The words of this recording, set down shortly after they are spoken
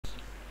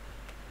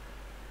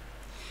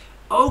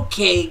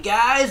Okay,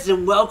 guys,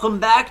 and welcome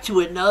back to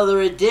another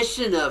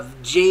edition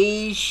of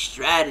Jay's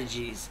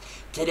Strategies.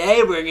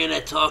 Today we're going to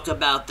talk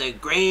about the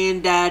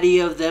granddaddy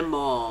of them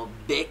all,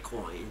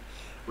 Bitcoin.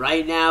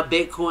 Right now,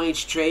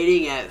 Bitcoin's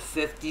trading at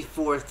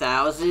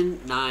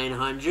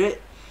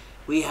 54,900.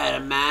 We had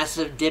a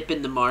massive dip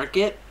in the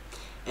market,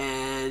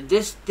 and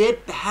this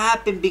dip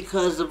happened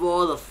because of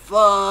all the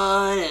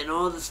fun and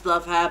all the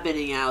stuff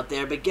happening out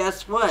there. But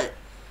guess what?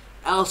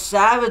 El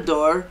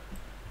Salvador,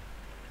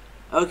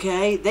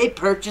 okay, they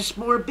purchased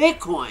more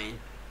Bitcoin.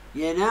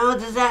 You know,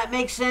 does that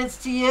make sense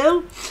to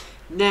you?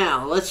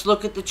 Now, let's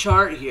look at the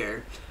chart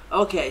here.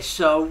 Okay,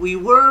 so we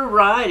were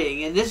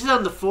riding, and this is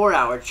on the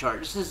 4-hour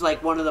chart. This is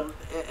like one of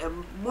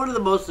the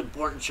most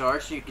important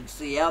charts you can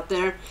see out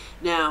there.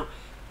 Now,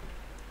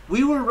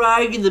 we were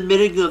riding in the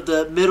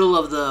middle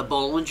of the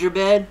Bollinger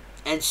Band,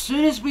 and as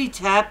soon as we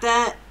tapped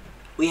that,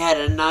 we had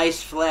a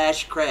nice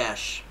flash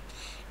crash.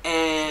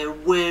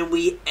 And when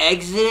we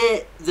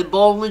exited the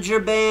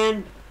Bollinger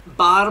Band,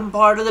 bottom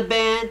part of the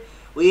band,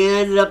 we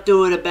ended up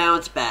doing a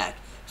bounce back.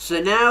 So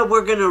now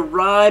we're going to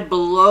ride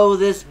below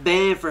this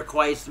band for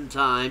quite some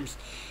times.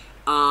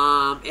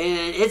 And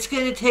it's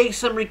going to take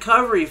some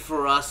recovery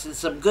for us and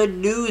some good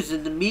news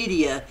in the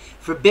media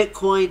for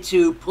Bitcoin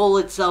to pull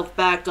itself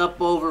back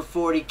up over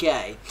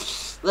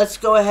 40K. Let's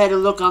go ahead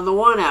and look on the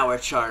 1-hour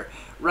chart.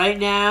 Right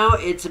now,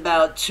 it's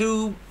about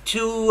 2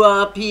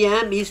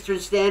 p.m. Eastern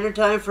Standard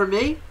Time for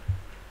me.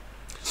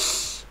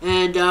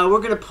 And we're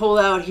going to pull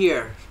out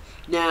here.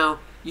 Now,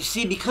 you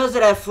see, because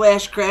of that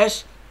flash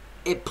crash,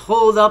 it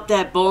pulled up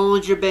that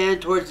Bollinger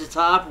Band towards the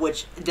top,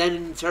 which then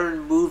in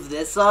turn moved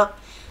this up.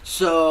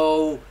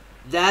 So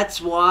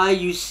that's why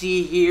you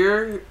see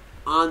here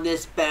on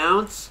this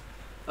bounce,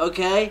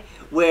 okay,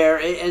 where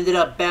it ended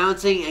up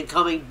bouncing and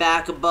coming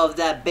back above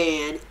that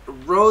band,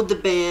 rode the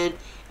band,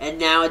 and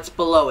now it's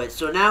below it.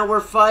 So now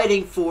we're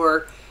fighting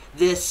for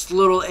this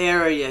little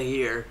area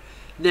here.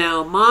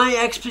 Now, my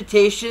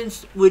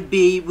expectations would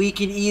be we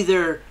can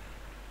either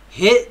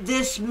hit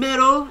this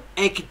middle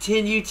and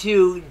continue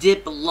to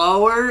dip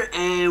lower,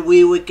 and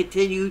we would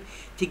continue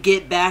to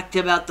get back to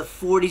about the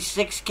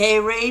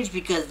 46K range,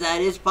 because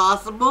that is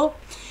possible.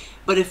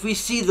 But if we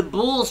see the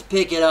bulls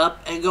pick it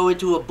up and go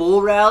into a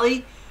bull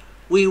rally,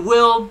 we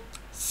will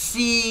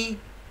see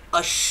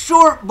a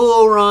short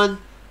bull run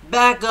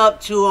back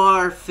up to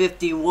our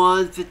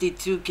 51,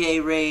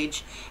 52K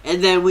range,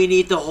 and then we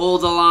need to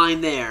hold the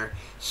line there.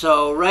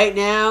 So right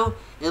now,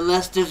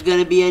 unless there's going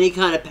to be any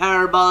kind of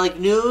parabolic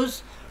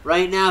news,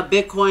 right now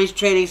Bitcoin's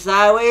trading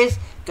sideways.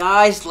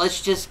 Guys,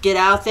 let's just get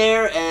out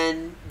there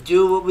and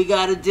do what we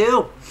got to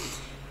do.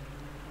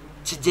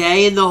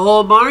 Today in the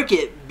whole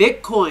market,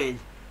 Bitcoin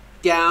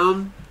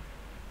down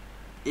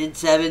in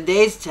 7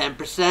 days,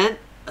 10%.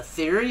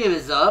 Ethereum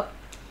is up.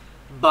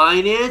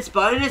 Binance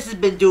has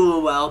been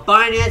doing well.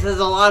 Binance has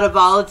a lot of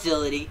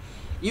volatility.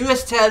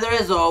 US Tether,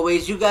 as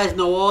always. You guys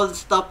know all the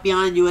stuff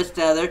behind US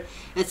Tether.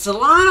 And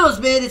Solano's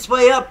made its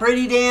way up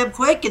pretty damn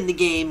quick in the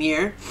game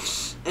here.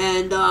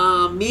 And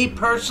me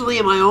personally,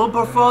 in my own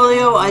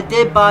portfolio, I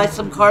did buy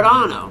some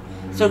Cardano.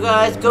 So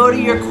guys, go to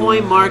your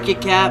coin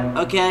market cap,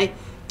 okay?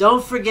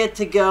 Don't forget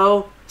to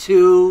go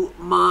to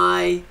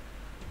my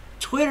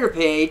Twitter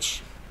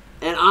page.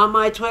 And on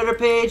my Twitter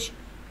page,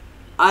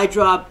 I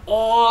drop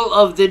all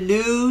of the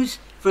news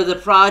for the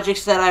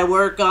projects that I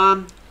work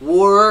on.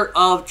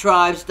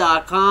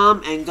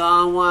 waroftribes.com and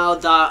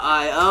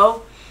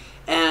gonewild.io.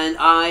 And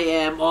I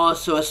am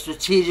also a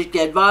strategic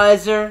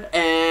advisor,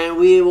 and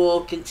we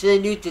will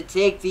continue to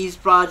take these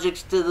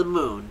projects to the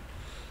moon.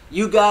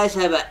 You guys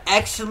have an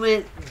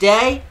excellent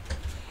day,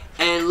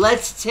 and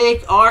let's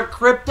take our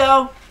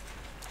crypto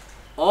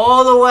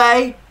all the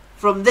way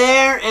from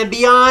there and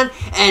beyond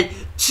and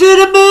to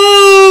the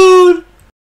moon!